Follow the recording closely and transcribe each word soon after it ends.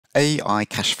AI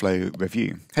CashFlow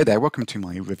Review. Hey there, welcome to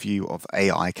my review of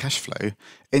AI CashFlow.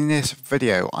 In this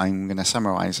video, I'm going to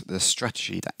summarize the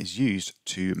strategy that is used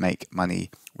to make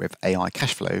money with AI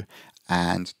CashFlow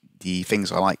and the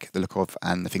things I like the look of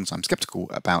and the things I'm skeptical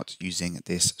about using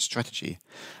this strategy.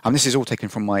 This is all taken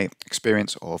from my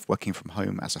experience of working from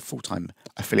home as a full-time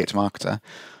affiliate marketer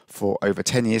for over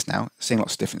 10 years now, seeing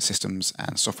lots of different systems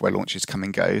and software launches come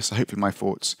and go. So hopefully my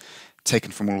thoughts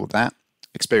taken from all of that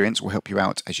experience will help you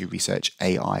out as you research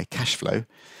AI Cashflow.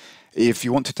 If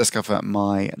you want to discover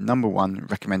my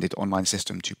 #1 recommended online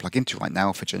system to plug into right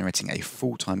now for generating a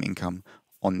full-time income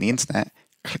on the internet,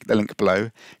 click the link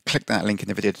below. Click that link in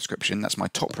the video description. That's my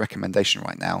top recommendation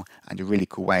right now and a really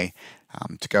cool way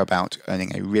to go about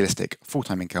earning a realistic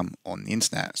full-time income on the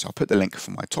internet. So I'll put the link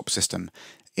for my top system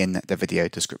in the video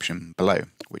description below,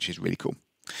 which is really cool.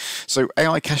 So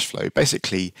AI Cashflow,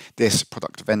 basically this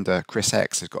product vendor, Chris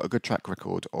X, has got a good track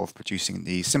record of producing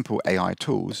these simple AI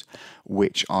tools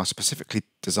which are specifically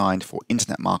designed for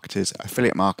internet marketers,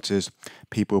 affiliate marketers,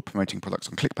 people promoting products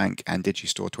on ClickBank and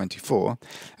Digistore24,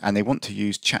 and they want to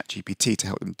use ChatGPT to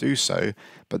help them do so,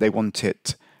 but they want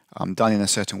it done in a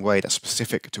certain way that's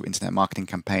specific to internet marketing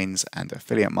campaigns and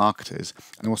affiliate marketers,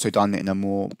 and also done in a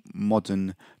more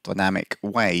modern, dynamic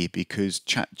way, because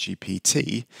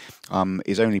ChatGPT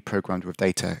is only programmed with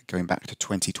data going back to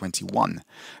 2021.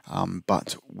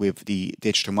 But with the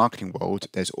digital marketing world,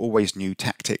 there's always new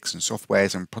tactics and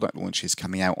softwares and product launches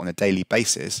coming out on a daily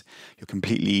basis. You're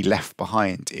completely left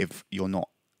behind if you're not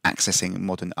accessing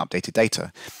modern, updated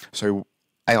data. So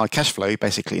AI Cashflow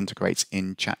basically integrates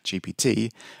in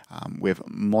ChatGPT with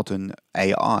modern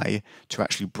AI to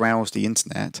actually browse the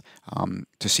internet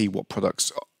to see what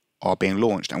products are being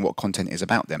launched and what content is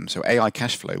about them. So AI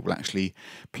Cashflow will actually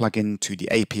plug into the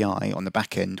API on the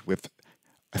back end with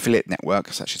affiliate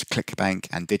networks such as ClickBank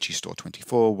and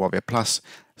Digistore24, Warrior Plus,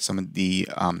 some of the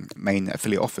main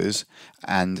affiliate offers,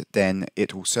 and then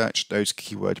it will search those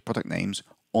keyword product names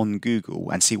on Google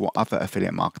and see what other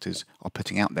affiliate marketers are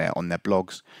putting out there on their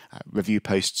blogs, review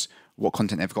posts, what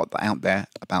content they've got out there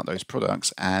about those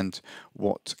products. And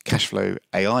what Cashflow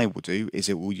AI will do is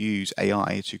it will use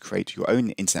AI to create your own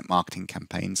internet marketing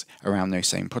campaigns around those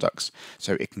same products.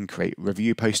 So it can create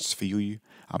review posts for you,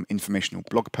 informational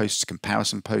blog posts,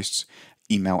 comparison posts,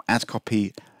 email ad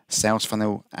copy, sales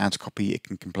funnel ad copy. It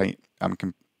can complete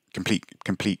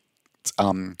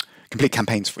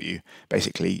campaigns for you,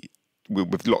 basically,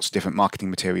 with lots of different marketing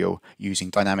material using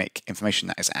dynamic information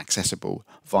that is accessible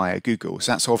via Google.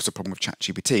 So that solves the problem with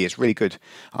ChatGPT. It's really good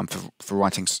for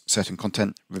writing certain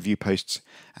content, review posts,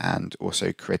 and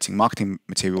also creating marketing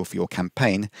material for your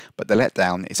campaign. But the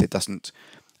letdown is it doesn't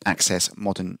access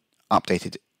modern,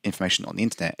 updated information on the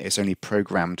internet. It's only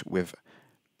programmed with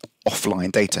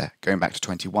offline data going back to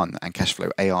 21, and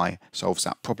Cashflow AI solves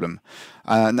that problem.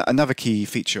 Another key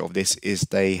feature of this is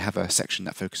they have a section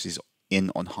that focuses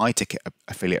on high-ticket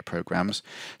affiliate programs,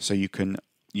 so you can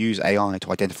use AI to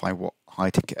identify what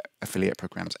high-ticket affiliate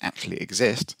programs actually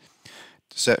exist,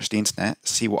 search the internet,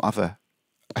 see what other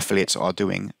affiliates are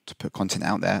doing to put content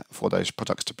out there for those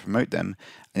products to promote them,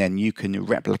 and then you can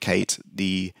replicate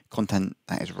the content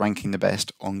that is ranking the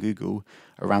best on Google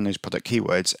around those product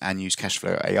keywords and use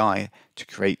Cashflow AI to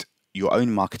create your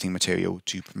own marketing material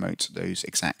to promote those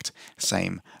exact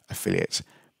same affiliate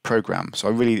program. So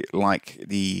I really like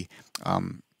the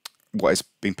what has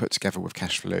been put together with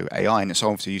Cashflow AI, and it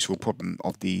solves a useful problem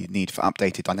of the need for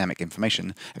updated dynamic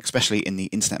information, especially in the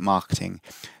internet marketing,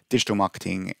 digital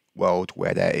marketing world,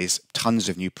 where there is tons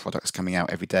of new products coming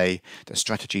out every day. The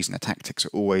strategies and the tactics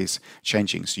are always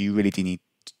changing, so you really do need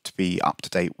to be up to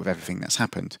date with everything that's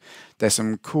happened. There's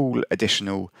some cool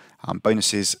additional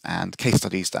bonuses and case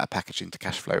studies that are packaged into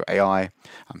Cashflow AI,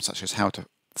 such as how to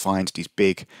find these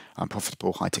big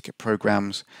profitable high-ticket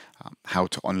programs, how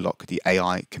to unlock the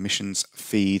AI commissions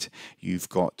feed. You've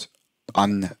got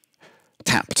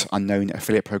untapped, unknown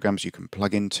affiliate programs you can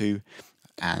plug into.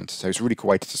 And so it's a really cool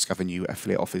way to discover new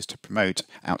affiliate offers to promote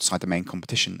outside the main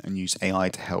competition and use AI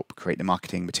to help create the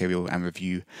marketing material and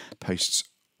review posts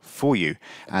for you.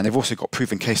 And they've also got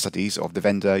proven case studies of the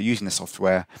vendor using the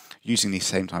software, using these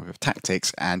same type of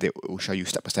tactics, and it will show you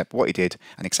step by step what he did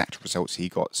and exact results he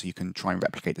got, so you can try and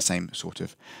replicate the same sort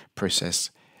of process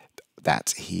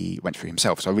that he went through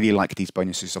himself. So I really like these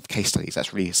bonuses of case studies.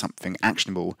 That's really something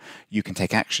actionable. You can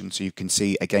take action, so you can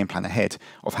see a game plan ahead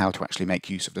of how to actually make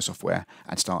use of the software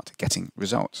and start getting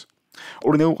results.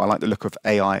 All in all, I like the look of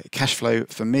AI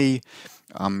Cashflow. For me,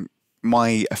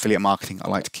 my affiliate marketing, I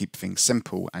like to keep things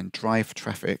simple and drive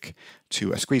traffic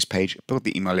to a squeeze page, build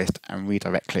the email list, and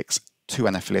redirect clicks to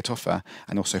an affiliate offer,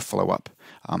 and also follow up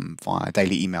via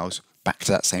daily emails back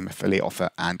to that same affiliate offer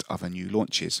and other new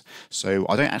launches. So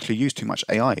I don't actually use too much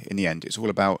AI in the end. It's all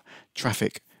about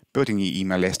traffic, building the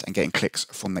email list and getting clicks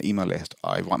from the email list.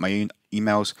 I write my own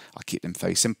emails. I keep them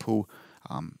very simple.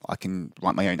 I can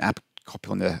write my own app copy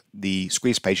on the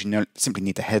squeeze page. You simply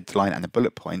need the headline and the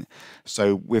bullet point.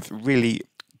 So with really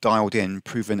dialed in,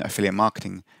 proven affiliate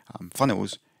marketing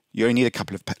funnels, you only need a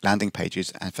couple of landing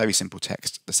pages and very simple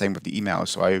text. The same with the email.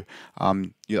 So I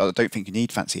don't think you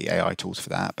need fancy AI tools for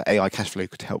that, but AI Cashflow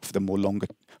could help for the more longer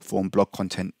form blog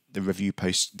content, the review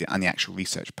posts, and the actual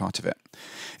research part of it.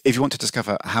 If you want to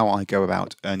discover how I go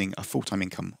about earning a full-time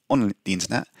income on the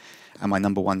internet and my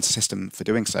number one system for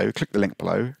doing so, click the link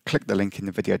below, click the link in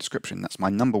the video description. That's my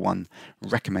number one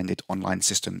recommended online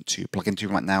system to plug into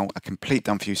right now, a complete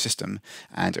done-for-you system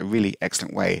and a really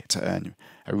excellent way to earn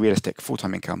a realistic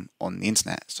full-time income on the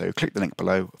internet. So click the link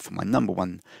below for my number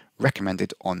one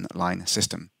recommended online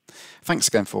system. Thanks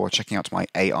again for checking out my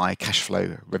AI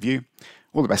Cashflow review.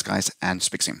 All the best, guys, and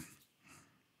speak soon.